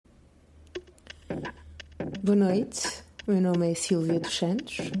Boa noite, meu nome é Silvia dos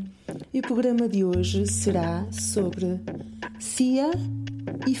Santos e o programa de hoje será sobre SIA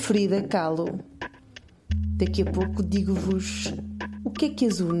e Frida Kahlo. Daqui a pouco digo-vos o que é que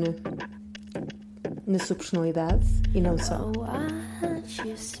as une na sua personalidade e não só.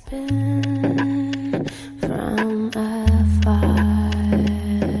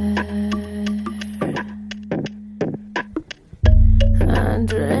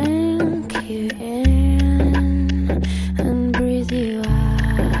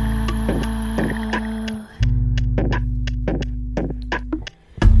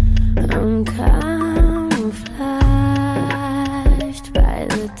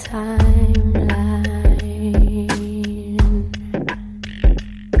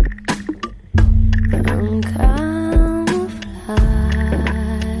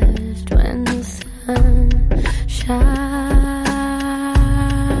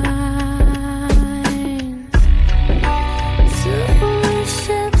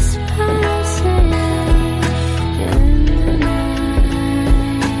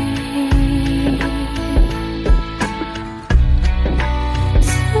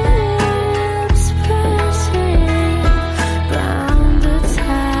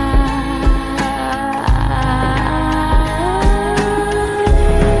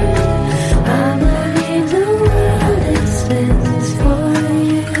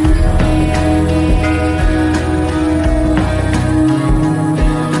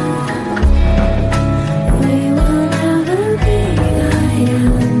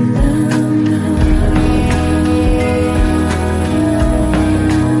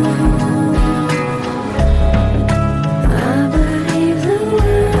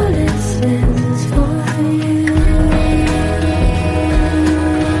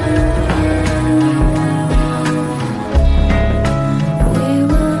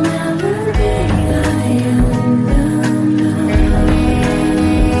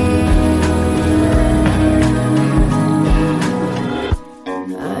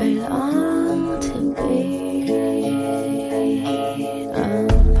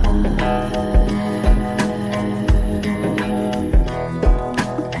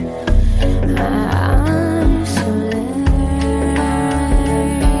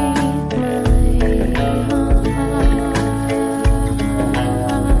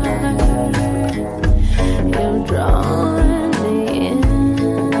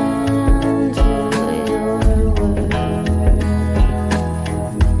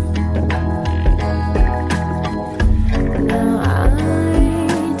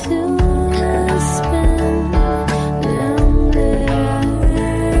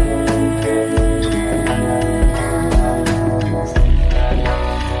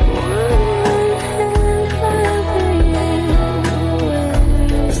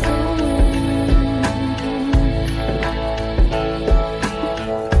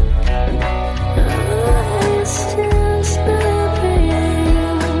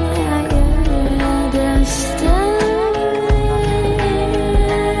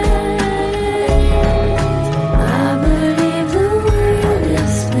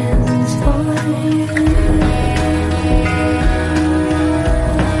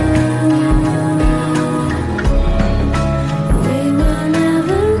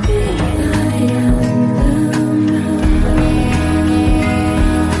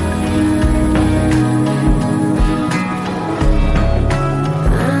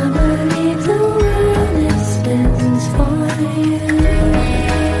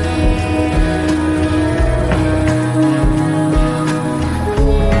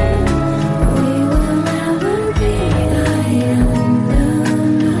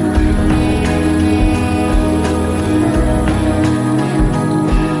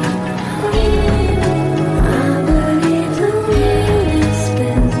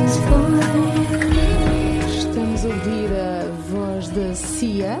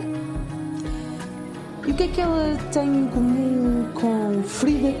 SIA. E o que é que ela tem em comum com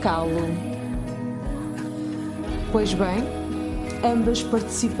Frida Kahlo? Pois bem, ambas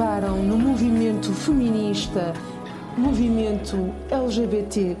participaram no movimento feminista, movimento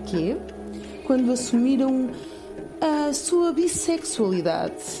LGBTQ, quando assumiram a sua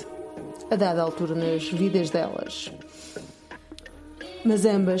bissexualidade a dada altura nas vidas delas. Mas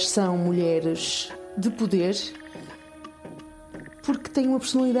ambas são mulheres de poder, porque têm uma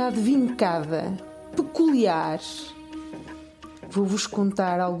personalidade vincada, peculiar. Vou-vos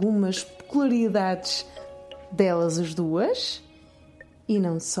contar algumas peculiaridades delas as duas, e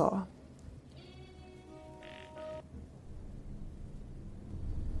não só.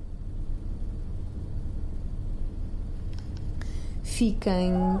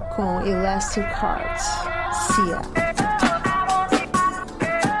 Fiquem com Elastic Heart. SIA.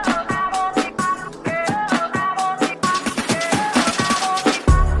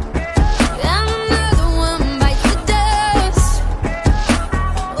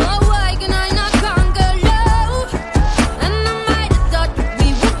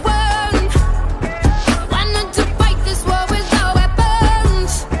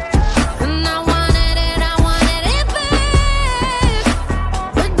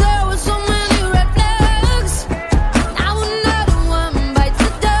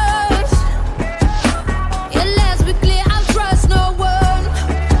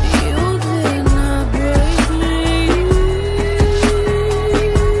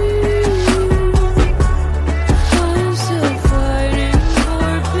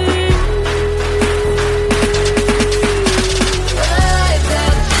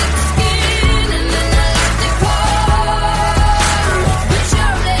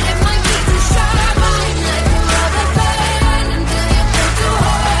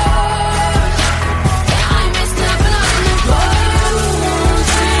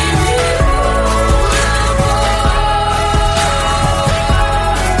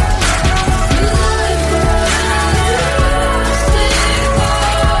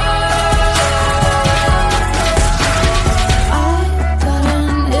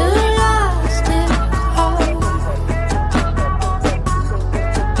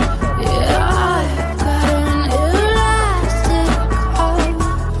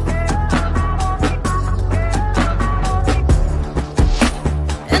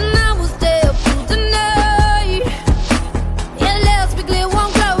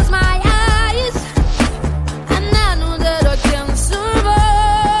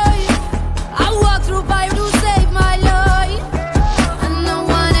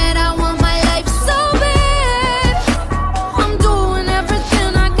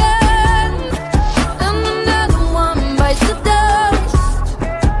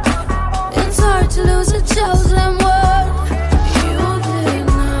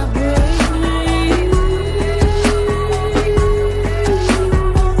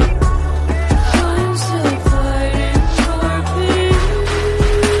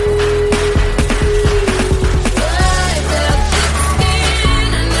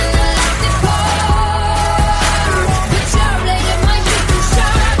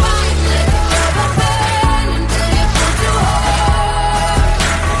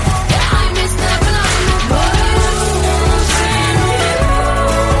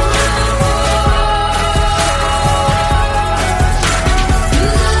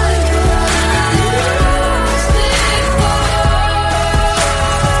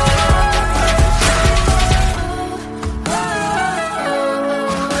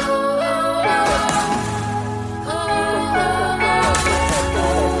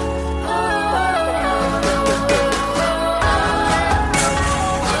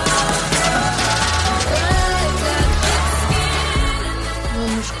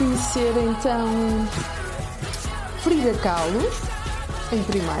 Conhecer então Frida Kahlo em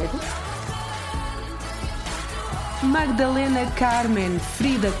primeiro, Magdalena Carmen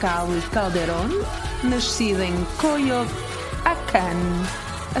Frida Kahlo Calderón, nascida em Coyoacán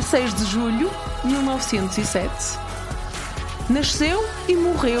a 6 de julho de 1907, nasceu e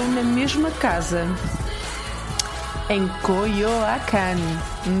morreu na mesma casa, em Coyoacán,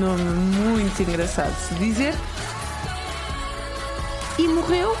 nome muito engraçado de se dizer, e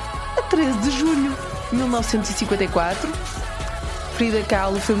morreu a 13 de julho de 1954. Frida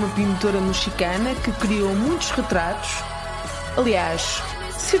Kahlo foi uma pintora mexicana que criou muitos retratos, aliás,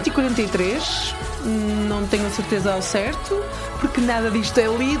 143, não tenho a certeza ao certo, porque nada disto é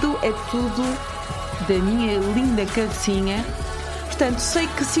lido, é tudo da minha linda cabecinha. Portanto, sei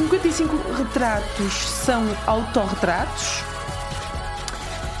que 55 retratos são autorretratos.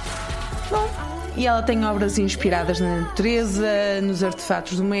 Bom, e ela tem obras inspiradas na natureza, nos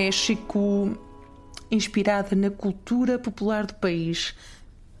artefatos do México, inspirada na cultura popular do país.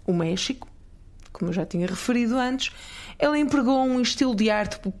 O México, como eu já tinha referido antes, ela empregou um estilo de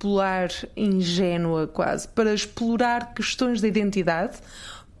arte popular ingênua quase, para explorar questões da identidade,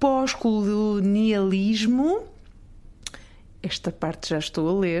 pós-colonialismo, esta parte já estou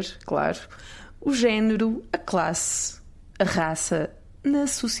a ler, claro, o género, a classe, a raça na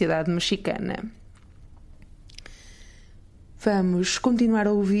sociedade mexicana. Vamos continuar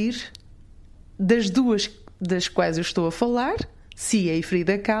a ouvir das duas das quais eu estou a falar, SIA e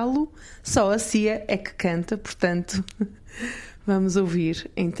Frida Kahlo. Só a SIA é que canta, portanto, vamos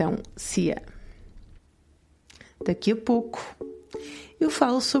ouvir então SIA. Daqui a pouco eu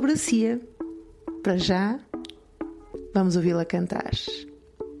falo sobre a SIA. Para já, vamos ouvi-la cantar.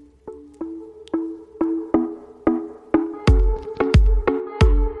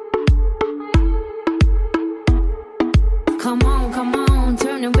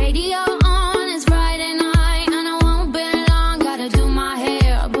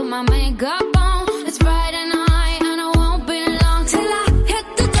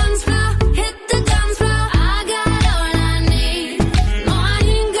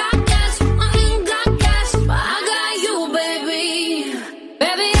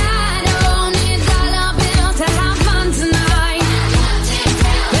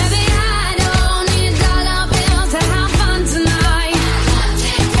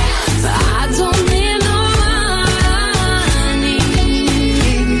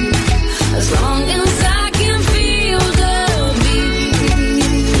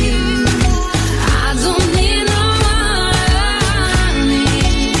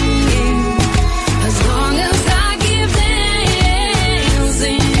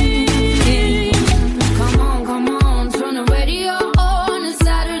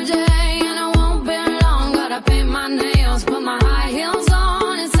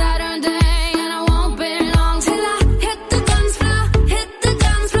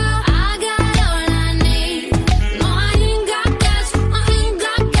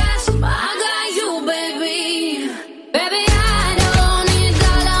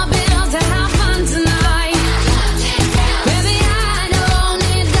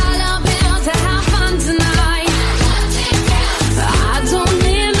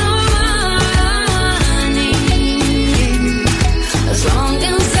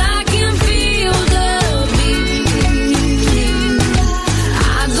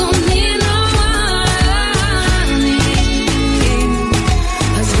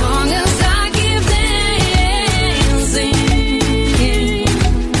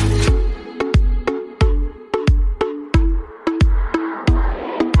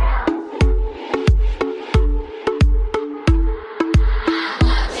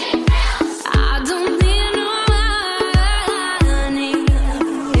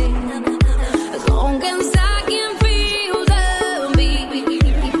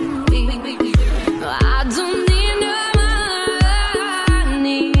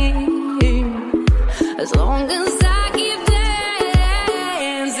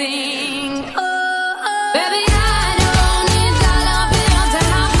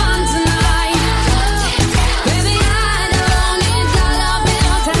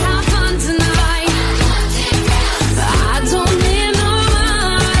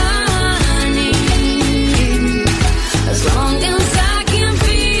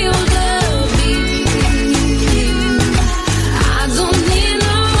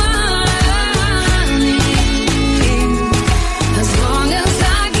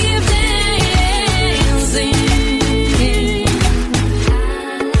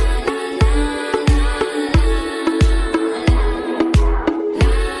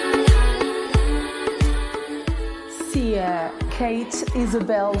 Kate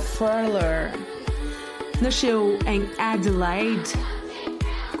Isabel Furler. Nasceu em Adelaide,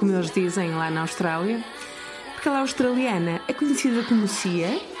 como eles dizem lá na Austrália, porque ela é australiana, é conhecida como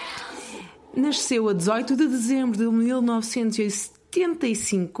SIA. Nasceu a 18 de dezembro de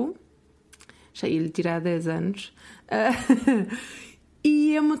 1975, já ia lhe tirar 10 anos,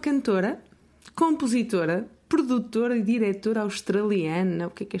 e é uma cantora, compositora, produtora e diretora australiana. O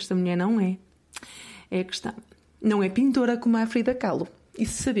que é que esta mulher não é? É a questão. Não é pintora como a Frida Kahlo,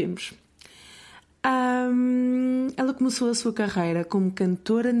 isso sabemos. Ela começou a sua carreira como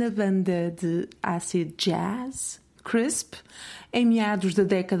cantora na banda de acid jazz Crisp em meados da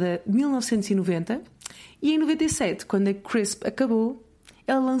década de 1990, e em 97, quando a Crisp acabou,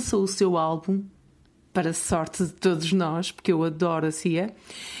 ela lançou o seu álbum, para a sorte de todos nós, porque eu adoro a SIA,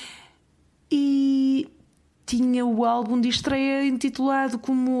 e tinha o álbum de estreia intitulado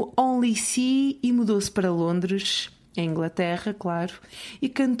como Only See, e mudou-se para Londres, em Inglaterra, claro, e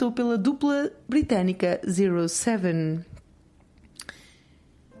cantou pela dupla britânica 07.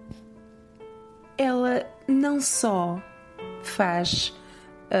 Ela não só faz,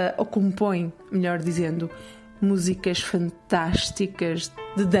 ou compõe, melhor dizendo, músicas fantásticas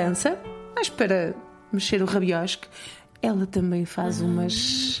de dança, mas para mexer o rabiosque, ela também faz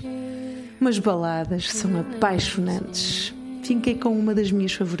umas baladas que são apaixonantes. Fiquei com uma das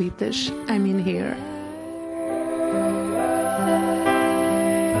minhas favoritas, I'm in Here.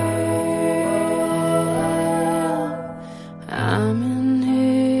 I'm in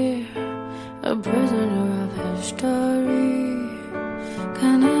here, a prisoner of history.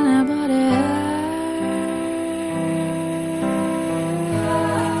 Can anybody help?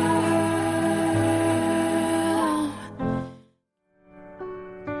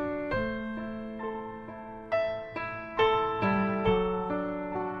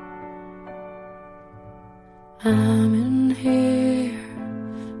 I'm in here,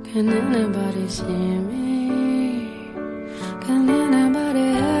 can anybody see me? Can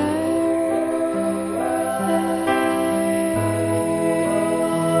anybody help?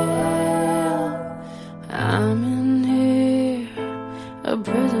 I'm in here, a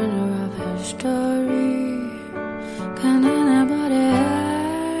prisoner of history. Can anybody help?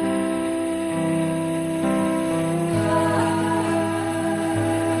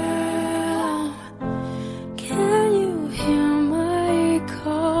 Can you hear my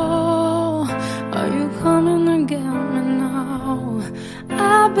call? Are you coming to get me now?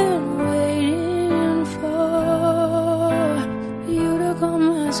 I've been waiting for you to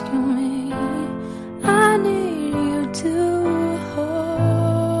come rescue me. I need you to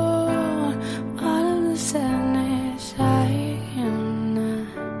hold all of the sadness I cannot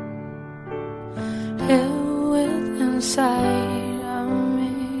live with inside of me.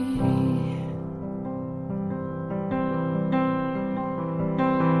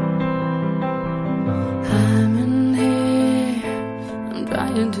 I'm in here, I'm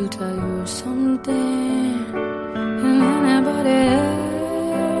trying to tell you something. Can anybody help?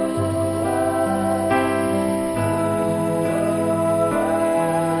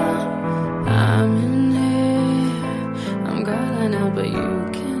 I'm in here, I'm calling out but you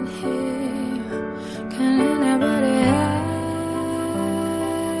can't hear. Can anybody help?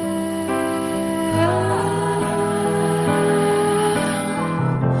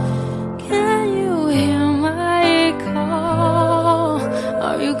 Can you hear my call?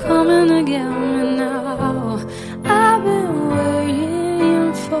 Are you coming to get me now? I've been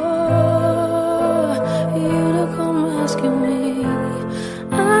waiting for you to come rescue me.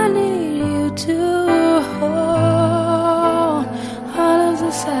 I need you to hold all of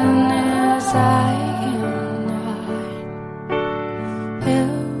the sadness I cannot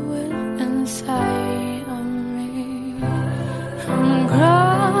live with inside of me. I'm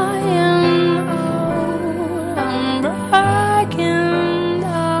crying out, I'm breaking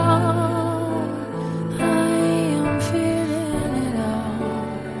down. I am feeling it all,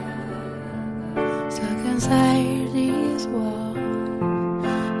 stuck inside these walls.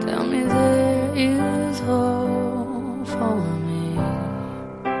 Tell me there is hope for me.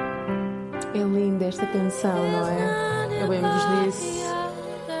 É linda esta canção, não é? Eu bem vos disse,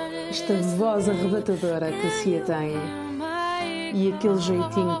 esta voz arrebatadora que a Cia tem e aquele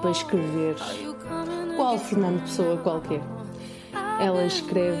jeitinho para escrever, qual Fernando Pessoa qualquer. Ela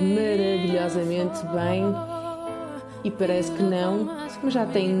escreve maravilhosamente bem e parece que não, mas já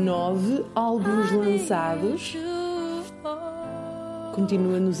tem 9 álbuns lançados.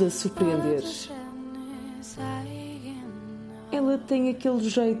 Continua-nos a surpreender. Ela tem aquele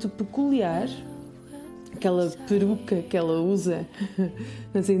jeito peculiar, aquela peruca que ela usa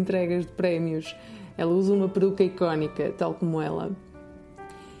nas entregas de prémios, Ela usa uma peruca icónica, tal como ela.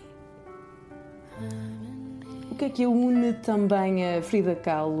 O que é que a une também a Frida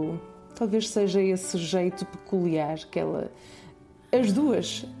Kahlo? Talvez seja esse jeito peculiar que as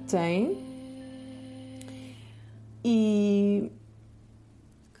duas têm. E,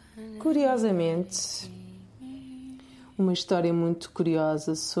 curiosamente, uma história muito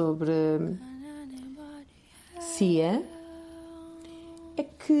curiosa sobre SIA é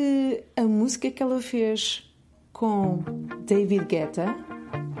que a música que ela fez com David Guetta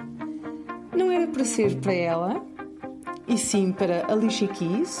não era para ser para ela, e sim para Alicia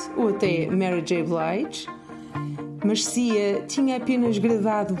Keys ou até Mary J. Blige, mas SIA tinha apenas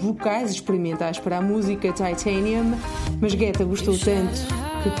gravado vocais experimentais para a música Titanium, mas Guetta gostou tanto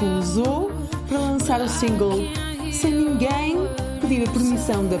que o usou para lançar o single sem ninguém pedir a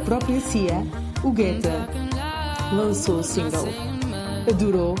permissão da própria SIA. O Guetta lançou o single,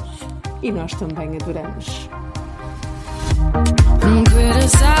 adorou e nós também adoramos.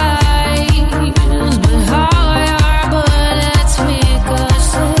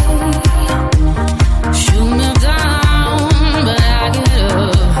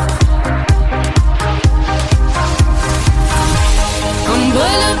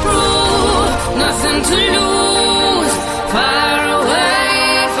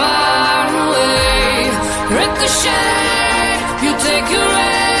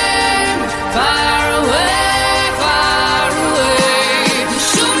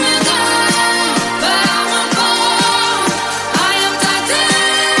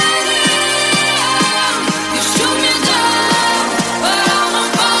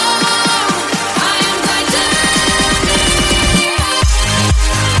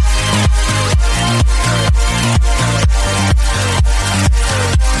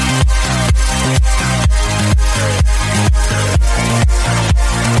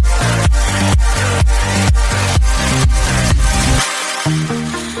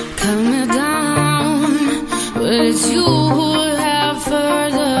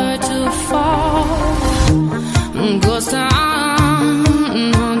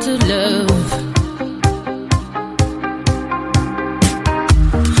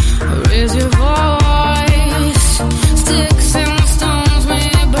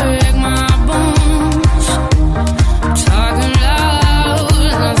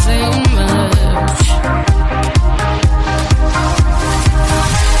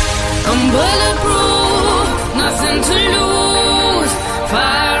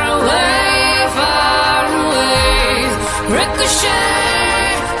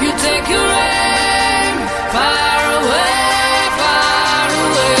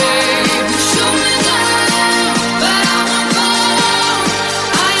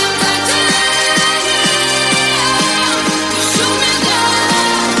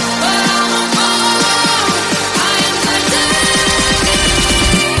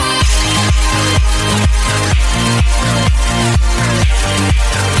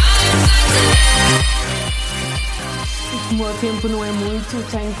 Como o tempo não é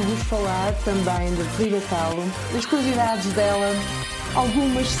muito, tenho que vos falar também da Frida Kahlo. As curiosidades dela,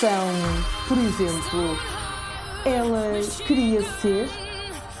 algumas são, por exemplo, ela queria ser...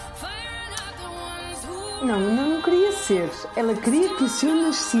 Não queria ser. Ela queria que o seu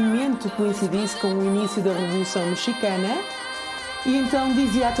nascimento coincidisse com o início da Revolução Mexicana e então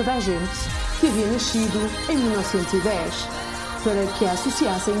dizia a toda a gente que havia nascido em 1910 para que a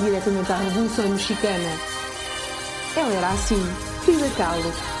associassem diretamente à Revolução Mexicana. Ela era assim, Frida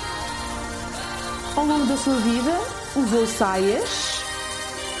Kahlo. Ao longo da sua vida, usou saias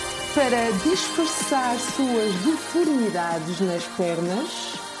para disfarçar suas deformidades nas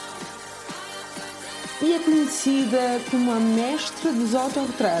pernas e é conhecida como a mestra dos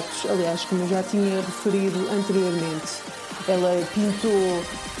autorretratos. Aliás, como eu já tinha referido anteriormente, ela pintou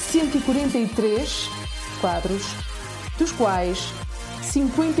 143 quadros, dos quais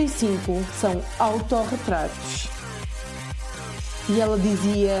 55 são autorretratos. E ela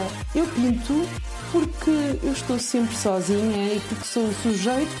dizia, eu pinto porque eu estou sempre sozinha e porque sou o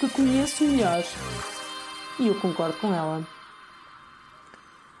sujeito que conheço melhor. E eu concordo com ela.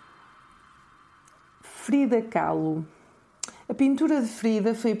 Frida Kahlo. A pintura de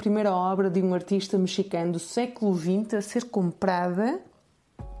Frida foi a primeira obra de um artista mexicano do século XX a ser comprada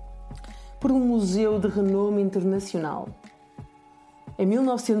por um museu de renome internacional. Em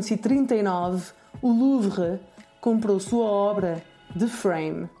 1939, o Louvre comprou sua obra The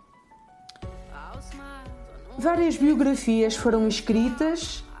Frame. Várias biografias foram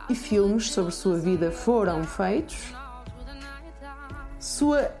escritas e filmes sobre sua vida foram feitos.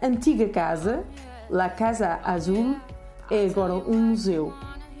 Sua antiga casa, La Casa Azul, é agora um museu.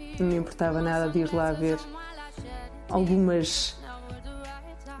 não me importava nada de ir lá ver algumas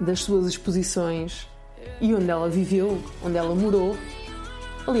das suas exposições e onde ela viveu, onde ela morou,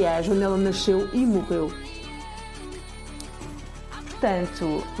 aliás, onde ela nasceu e morreu.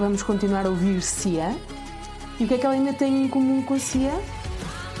 Portanto, vamos continuar a ouvir SIA. E o que é que ela ainda tem em comum com a SIA?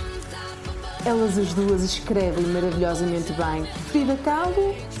 Elas as duas escrevem maravilhosamente bem. Frida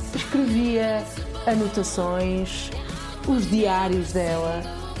Kahlo escrevia anotações, os diários dela.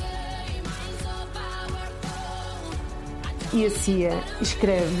 E a SIA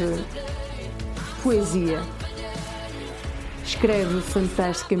escreve poesia. Escreve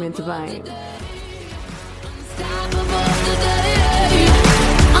fantasticamente bem.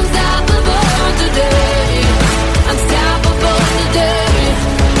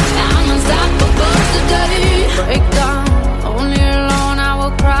 Break down, only alone I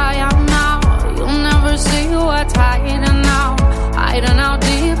will cry out now. You'll never see what's hiding out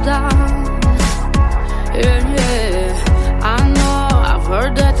deep down. Yeah, yeah. I know, I've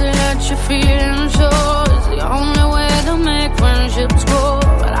heard that to let you feel and show is the only way to make friendships grow,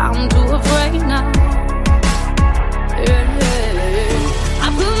 but I'm too afraid now. Yeah, yeah. I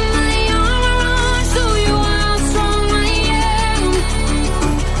put my arm around, show you how strong I am.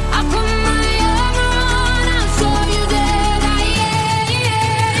 I put my arm around, I'll show you that I am.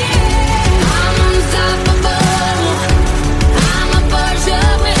 I'm unstoppable. I'm a Porsche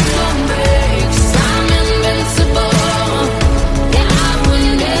with no brakes. I'm invincible. Yeah, I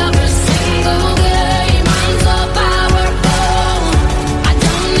win every single game. I'm so powerful. I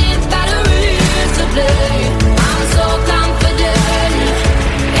don't need batteries to play. I'm so confident.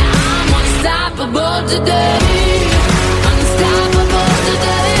 Yeah, I'm unstoppable today. Unstoppable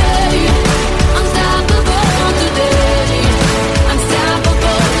today. Unstoppable today.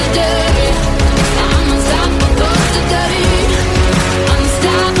 Unstoppable today. I'm unstoppable today.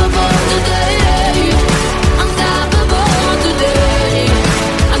 Unstoppable today. Unstoppable today.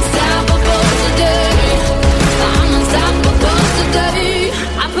 Unstoppable today. I'm unstoppable today.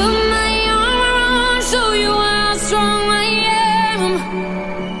 I put my arm around, show you how strong I am.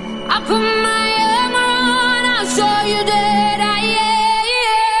 I put my arm around, I'll show you that I am.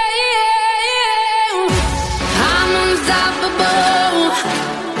 I'm unstoppable.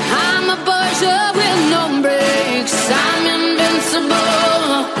 I'm a Porsche with no brakes. I'm invincible.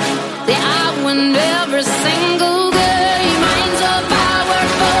 Yeah, I win every single game. I'm so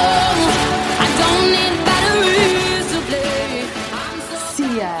powerful. I don't need batteries to play. I'm so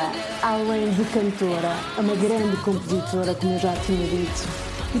SIA, além de cantora, é uma grande compositora, como eu já tinha dito,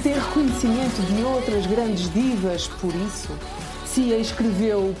 e tem reconhecimento de outras grandes divas por isso. SIA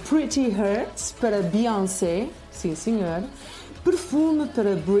escreveu Pretty Hurts para Beyoncé, sim senhor, Perfume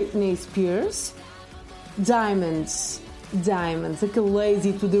para Britney Spears, Diamonds, aquele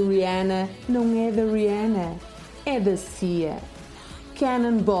lazy to da Rihanna, não é da Rihanna, é da SIA.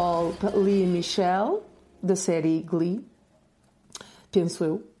 Cannonball para Lea Michele, da série Glee, penso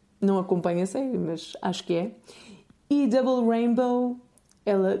eu, não acompanho a série, mas acho que é. E Double Rainbow,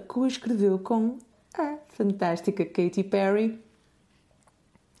 ela coescreveu com a fantástica Katy Perry.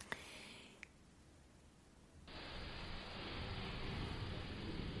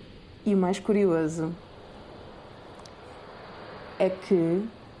 E o mais curioso é que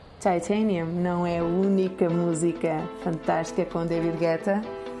Titanium não é a única música fantástica com David Guetta.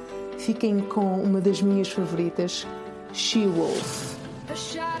 Fiquem com uma das minhas favoritas, She Wolf. A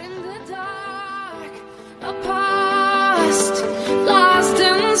shot in the dark, a past lost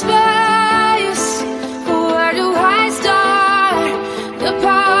in space. Where do I start? The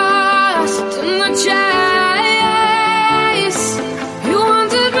past and the chase. You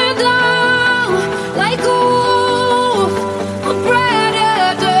hunted me down like a wolf, a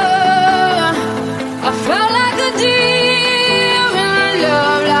predator. I felt like a deer in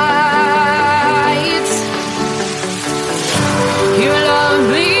love lights. You love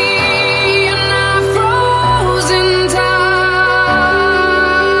me and I froze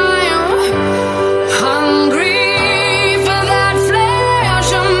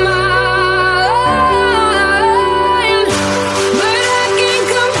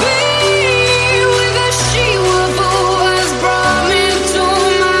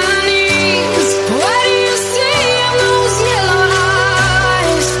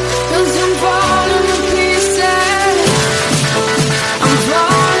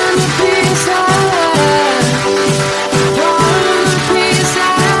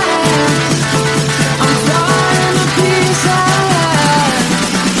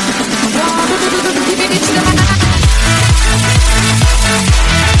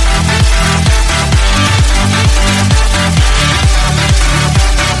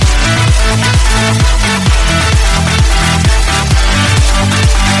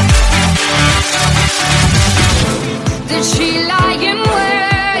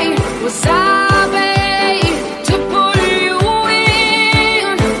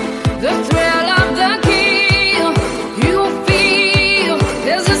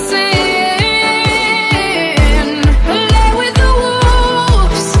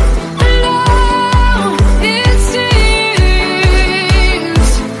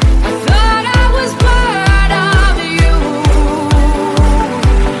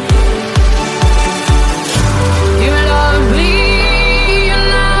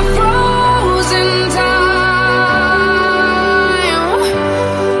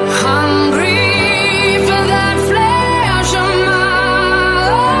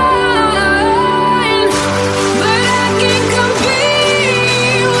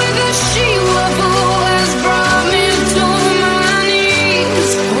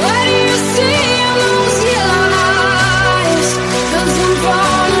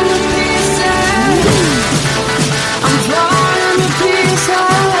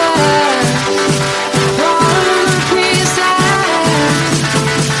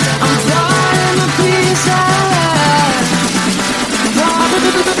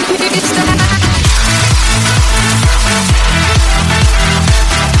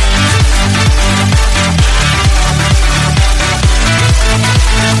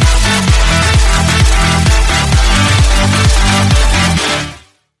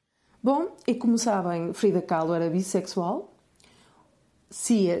Como sabem, Frida Kahlo era bissexual.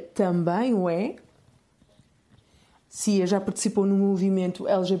 SIA também o é. SIA já participou no movimento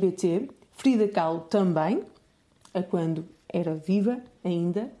LGBT. Frida Kahlo também, a quando era viva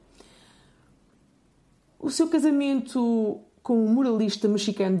ainda. O seu casamento com o muralista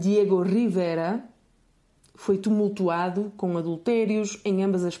mexicano Diego Rivera foi tumultuado, com adultérios em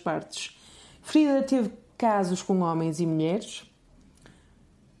ambas as partes. Frida teve casos com homens e mulheres,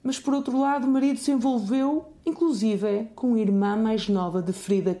 mas por outro lado o marido se envolveu, inclusive, com a irmã mais nova de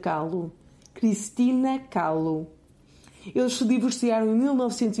Frida Kahlo, Frida Kahlo. Eles se divorciaram em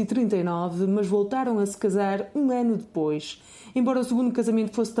 1939, mas voltaram a se casar um ano depois. Embora o segundo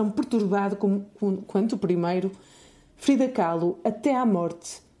casamento fosse tão perturbado quanto o primeiro, Frida Kahlo, até à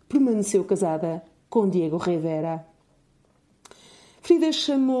morte, permaneceu casada com Diego Rivera. Frida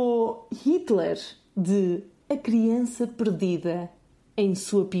chamou Hitler de a criança perdida em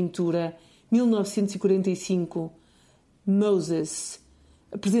sua pintura 1945, Moses.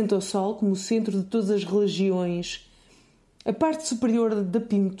 Apresenta o Sol como o centro de todas as religiões. A parte superior da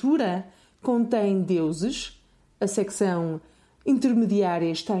pintura contém deuses. A secção intermediária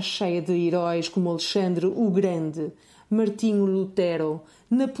está cheia de heróis como Alexandre o Grande, Martinho Lutero,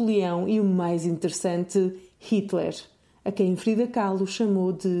 Napoleão e o mais interessante, Hitler, a quem Frida Kahlo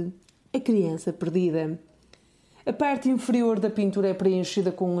chamou de a criança perdida. A parte inferior da pintura é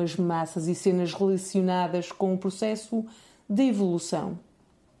preenchida com as massas e cenas relacionadas com o processo de evolução.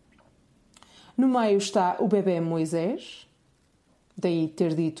 No meio está o bebê Moisés, daí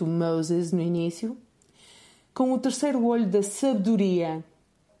ter dito Moses no início, com o terceiro olho da sabedoria.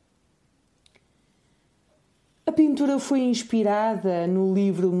 A pintura foi inspirada no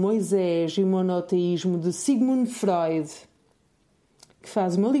livro Moisés e o Monoteísmo de Sigmund Freud, que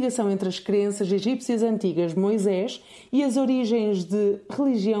faz uma ligação entre as crenças egípcias antigas de Moisés e as origens de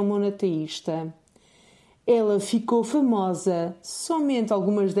religião monoteísta. Ela ficou famosa somente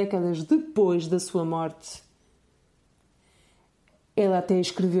algumas décadas depois da sua morte. Ela até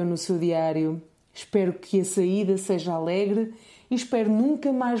escreveu no seu diário: espero que a saída seja alegre e espero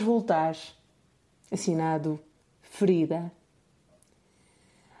nunca mais voltar. Assinado Frida.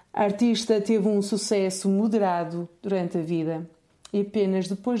 A artista teve um sucesso moderado durante a vida e apenas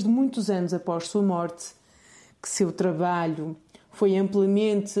depois de muitos anos após sua morte que seu trabalho foi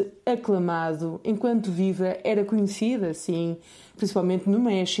amplamente aclamado. Enquanto viva, era conhecida, sim, principalmente no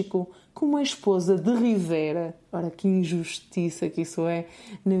México, como a esposa de Rivera. Ora, que injustiça que isso é,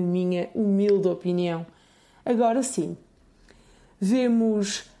 na minha humilde opinião. Agora sim,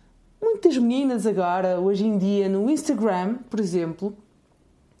 vemos muitas meninas agora, hoje em dia, no Instagram, por exemplo,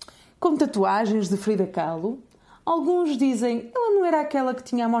 com tatuagens de Frida Kahlo. Alguns dizem, ela não era aquela que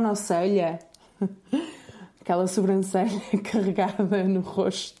tinha a monocelha? Aquela sobrancelha carregada no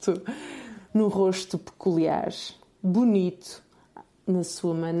rosto peculiar, bonito, na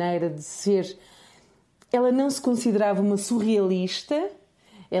sua maneira de ser. Ela não se considerava uma surrealista.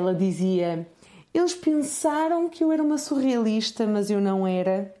 Ela dizia, eles pensaram que eu era uma surrealista, mas eu não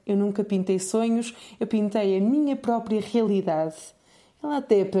era. Eu nunca pintei sonhos, eu pintei a minha própria realidade. Ela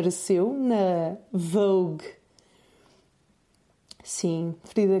até apareceu na Vogue. Sim,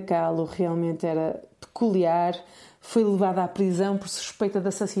 Frida Kahlo realmente era peculiar. Foi levada à prisão por suspeita de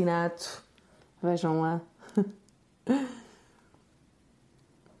assassinato. Vejam lá.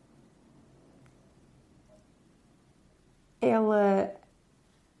 Ela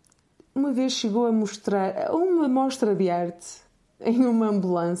uma vez chegou a mostrar uma mostra de arte em uma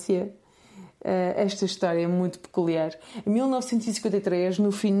ambulância. Esta história é muito peculiar. Em 1953,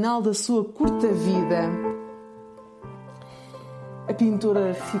 no final da sua curta vida, a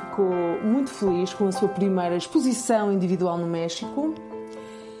pintora ficou muito feliz com a sua primeira exposição individual no México,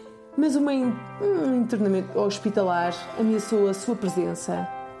 mas um internamento hospitalar ameaçou a sua presença.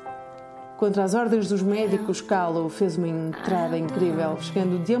 Contra as ordens dos médicos, Kahlo fez uma entrada incrível,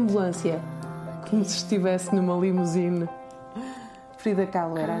 chegando de ambulância, como se estivesse numa limusine. Frida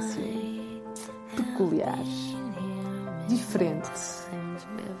Kahlo era assim, peculiar, diferente.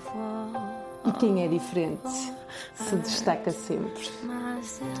 E quem é diferente se destaca sempre.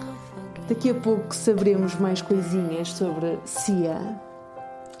 Daqui a pouco saberemos mais coisinhas sobre SIA,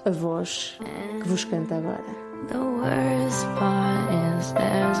 a voz que vos canta agora. The worst part is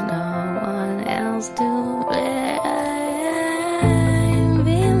there's no one else to blame.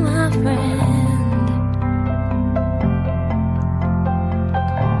 Be my friend.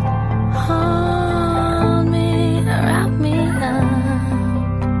 Hold me, wrap me up.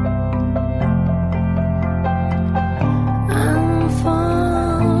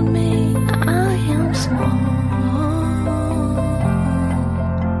 Unfold me, I am small.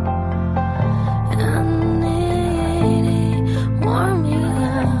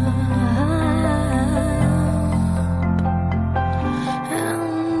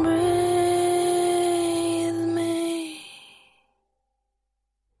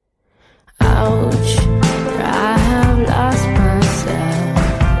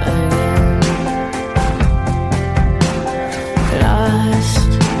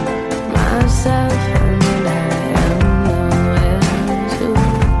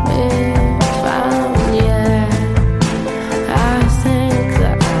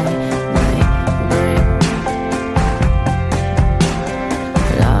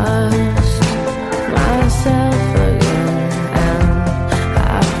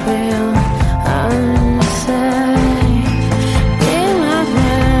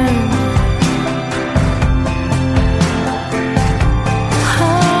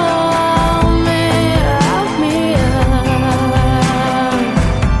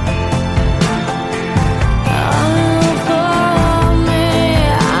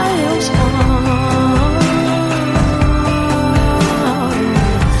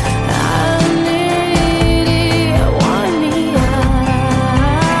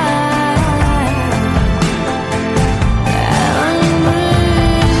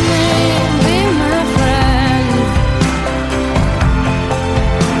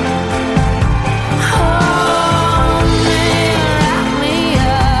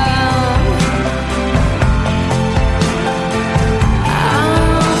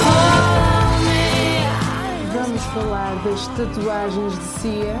 tatuagens de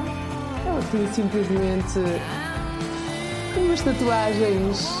SIA. Ela tem simplesmente umas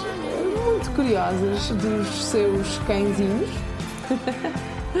tatuagens muito curiosas dos seus cãezinhos.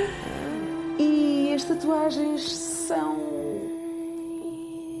 E as tatuagens são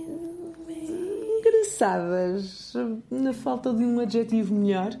engraçadas, na falta de um adjetivo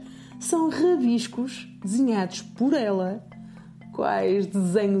melhor. São rabiscos desenhados por ela, quais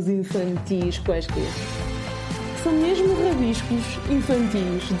desenhos infantis quaisquer. São mesmo rabiscos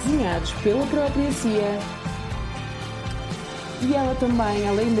infantis desenhados pela própria SIA. E ela também,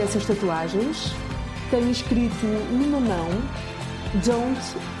 além dessas tatuagens, tem escrito numa mão Don't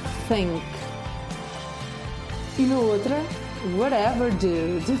Think. E na outra, Whatever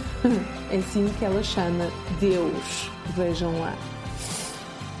Dude. É assim que ela chama Deus. Vejam lá.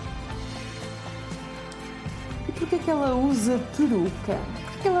 E porquê que ela usa peruca?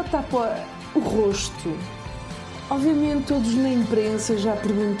 Porque ela tapa o rosto. Obviamente todos na imprensa já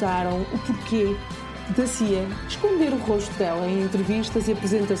perguntaram o porquê da SIA esconder o rosto dela em entrevistas e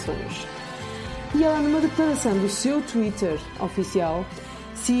apresentações. E ela, numa declaração do seu Twitter oficial,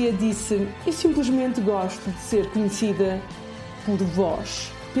 SIA disse: eu simplesmente gosto de ser conhecida por voz,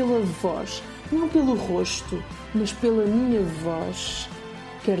 pela voz, não pelo rosto, mas pela minha voz.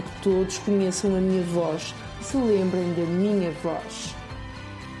 Quero que todos conheçam a minha voz e se lembrem da minha voz.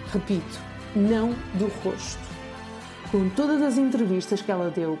 Repito, não do rosto. Com todas as entrevistas que ela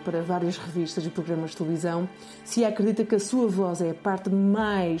deu para várias revistas e programas de televisão, SIA acredita que a sua voz é a parte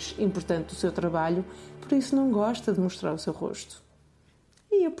mais importante do seu trabalho, por isso não gosta de mostrar o seu rosto.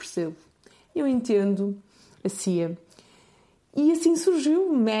 E eu percebo, eu entendo a SIA. E assim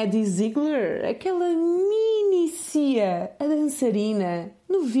surgiu Maddie Ziegler, aquela mini SIA, a dançarina,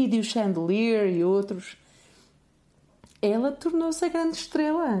 no vídeo Chandelier e outros. Ela tornou-se a grande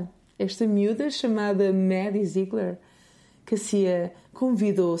estrela, esta miúda chamada Maddie Ziegler, que a SIA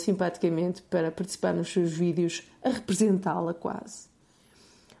convidou simpaticamente para participar nos seus vídeos, a representá-la quase.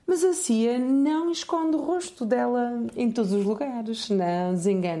 Mas a SIA não esconde o rosto dela em todos os lugares, não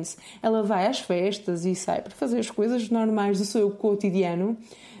desengane-se. Ela vai às festas e sai para fazer as coisas normais do seu cotidiano,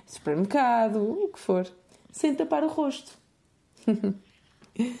 supermercado, o que for, sem tapar o rosto.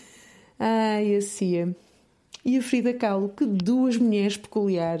 Ai, a SIA. E a Frida Kahlo, que duas mulheres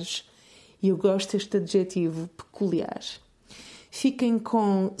peculiares. E eu gosto deste adjetivo, peculiar. Fiquem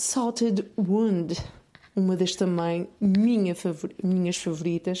com Salted Wound, uma das também minhas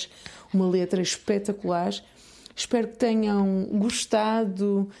favoritas, uma letra espetacular. Espero que tenham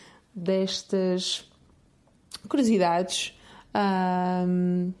gostado destas curiosidades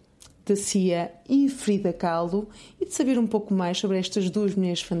da SIA e Frida Kahlo e de saber um pouco mais sobre estas duas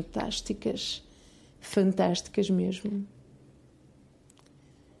mulheres fantásticas. Fantásticas mesmo.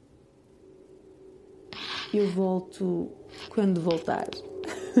 Eu volto quando voltar.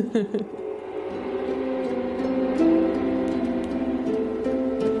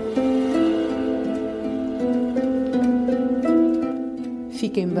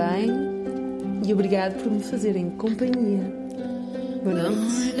 Fiquem bem e obrigado por me fazerem companhia. Boa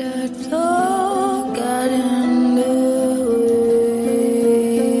noite.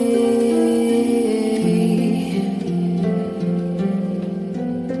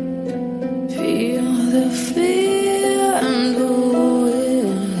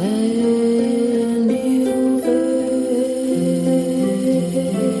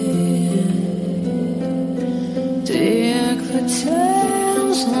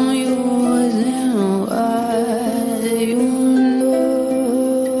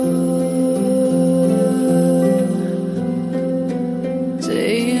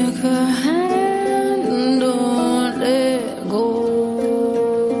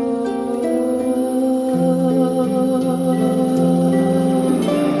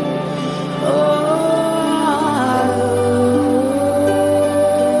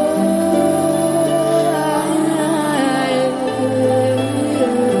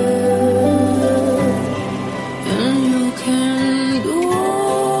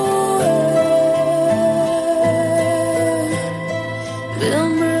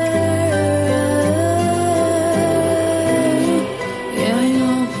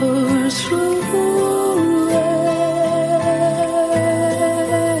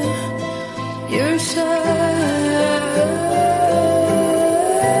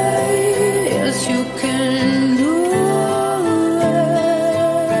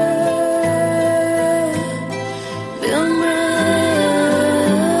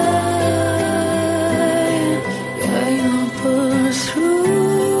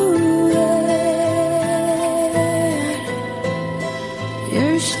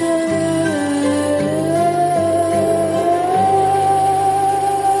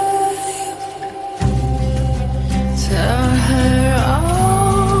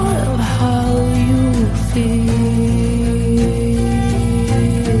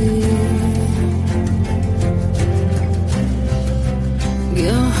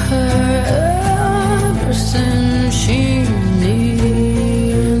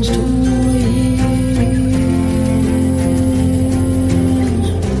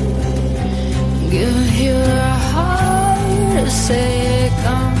 You're hard to say,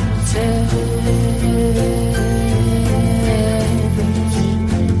 come tell.